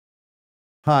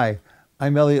Hi,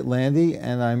 I'm Elliott Landy,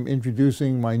 and I'm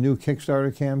introducing my new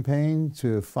Kickstarter campaign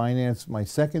to finance my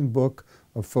second book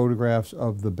of photographs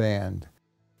of the band.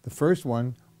 The first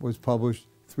one was published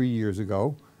 3 years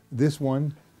ago. This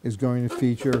one is going to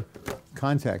feature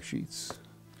contact sheets.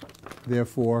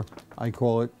 Therefore, I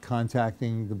call it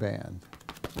Contacting the Band.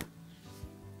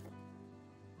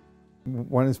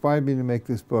 What inspired me to make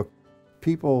this book,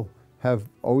 people have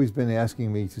always been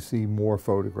asking me to see more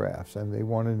photographs, and they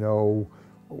want to know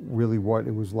really what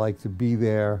it was like to be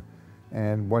there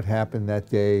and what happened that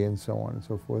day and so on and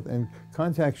so forth. And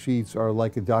contact sheets are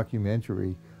like a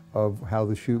documentary of how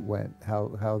the shoot went,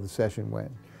 how the session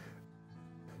went.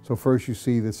 So first you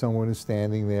see that someone is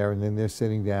standing there, and then they're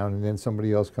sitting down, and then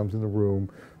somebody else comes in the room.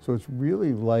 So it's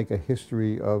really like a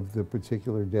history of the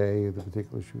particular day, the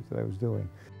particular shoot that I was doing.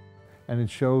 And it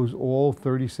shows all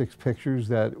 36 pictures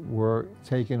that were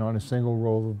taken on a single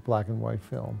roll of black and white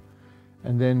film.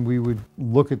 And then we would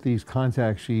look at these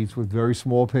contact sheets with very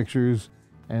small pictures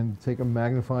and take a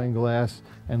magnifying glass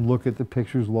and look at the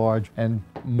pictures large and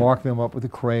mark them up with a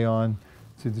crayon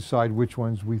to decide which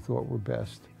ones we thought were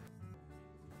best.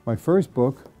 My first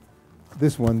book,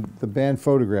 this one, The Band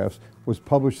Photographs, was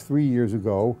published 3 years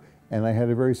ago, and I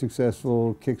had a very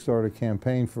successful Kickstarter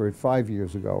campaign for it 5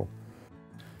 years ago.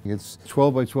 It's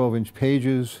 12 by 12 inch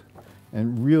pages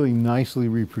and really nicely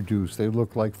reproduced. They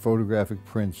look like photographic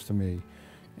prints to me.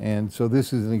 And so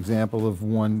this is an example of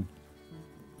one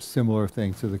similar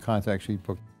thing to the contact sheet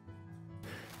book.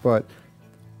 But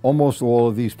almost all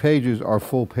of these pages are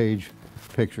full page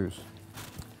pictures.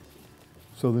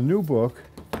 So the new book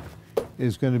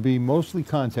is going to be mostly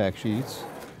contact sheets,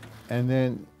 and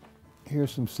then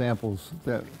here's some samples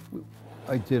that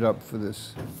I did up for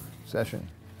this session.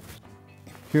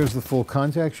 Here's the full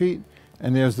contact sheet,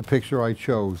 and there's the picture I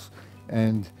chose.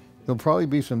 And there'll probably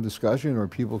be some discussion, or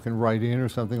people can write in or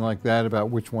something like that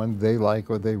about which one they like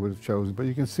or they would have chosen, but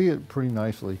you can see it pretty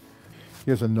nicely.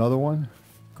 Here's another one,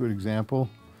 good example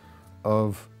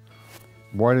of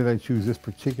why did I choose this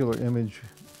particular image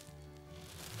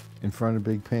in front of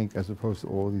Big Pink as opposed to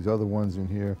all these other ones in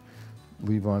here.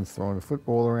 Levon's throwing a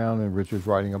football around and Richard's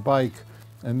riding a bike,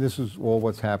 and this is all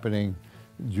what's happening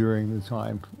during the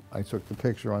time I took the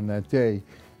picture on that day.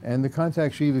 And the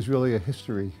contact sheet is really a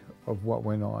history of what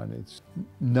went on. It's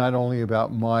not only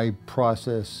about my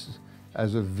process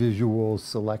as a visual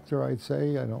selector, I'd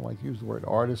say. I don't like to use the word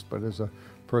artist, but as a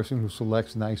person who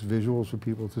selects nice visuals for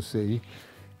people to see,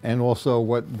 and also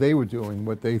what they were doing,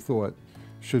 what they thought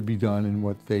should be done and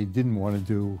what they didn't want to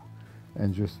do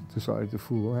and just decided to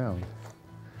fool around.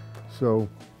 So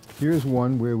here's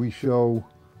one where we show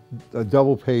a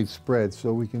double page spread,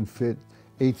 so we can fit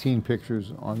 18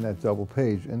 pictures on that double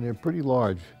page, and they're pretty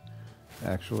large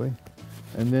actually.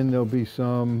 And then there'll be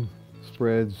some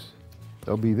spreads,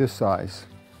 they'll be this size.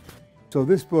 So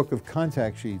this book of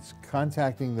contact sheets,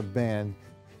 Contacting the Band,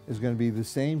 is going to be the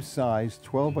same size,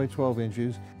 12 by 12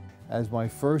 inches, as my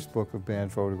first book of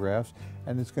band photographs,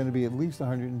 and it's going to be at least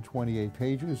 128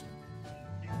 pages.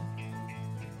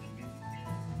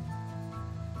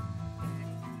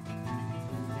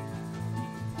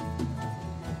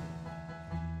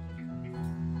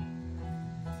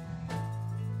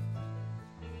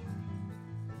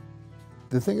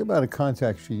 The thing about a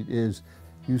contact sheet is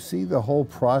you see the whole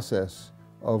process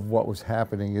of what was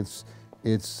happening. It's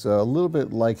a little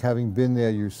bit like having been there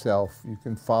yourself. You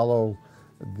can follow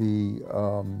the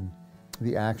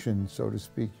action, so to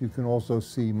speak. You can also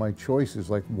see my choices,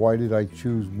 like why did I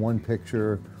choose one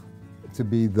picture to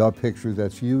be the picture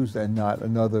that's used and not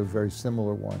another very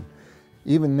similar one.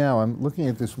 Even now, I'm looking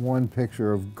at this one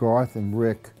picture of Garth and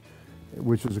Rick,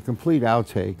 which was a complete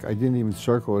outtake. I didn't even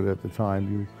circle it at the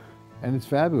time. And it's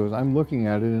fabulous. I'm looking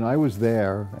at it, and I was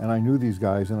there, and I knew these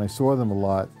guys, and I saw them a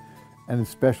lot, and it's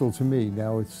special to me.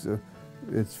 Now it's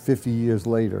 50 years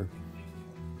later,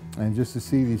 and just to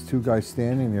see these two guys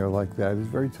standing there like that is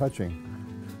very touching.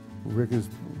 Rick has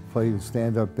played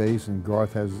stand-up bass, and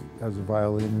Garth has a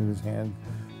violin in his hand.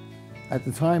 At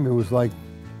the time, it was like,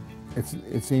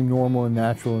 it seemed normal and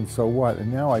natural, and so what?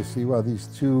 And now I see, well, these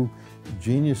two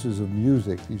geniuses of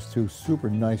music, these two super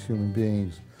nice human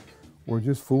beings, we're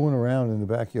just fooling around in the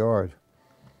backyard.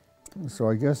 So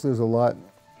I guess there's a lot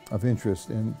of interest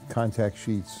in contact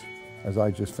sheets, as I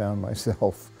just found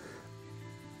myself.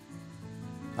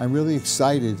 I'm really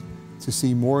excited to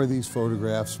see more of these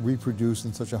photographs reproduced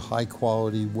in such a high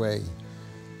quality way.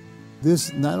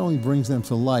 This not only brings them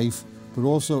to life, but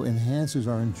also enhances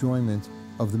our enjoyment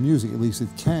of the music. At least it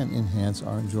can enhance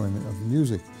our enjoyment of the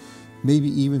music. Maybe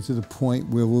even to the point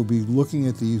where we'll be looking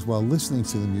at these while listening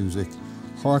to the music,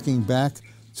 harking back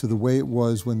to the way it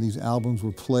was when these albums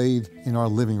were played in our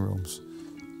living rooms.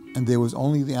 and there was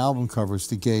only the album covers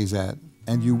to gaze at,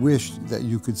 and you wished that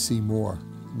you could see more.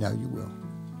 Now you will.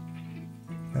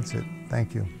 That's it.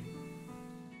 Thank you.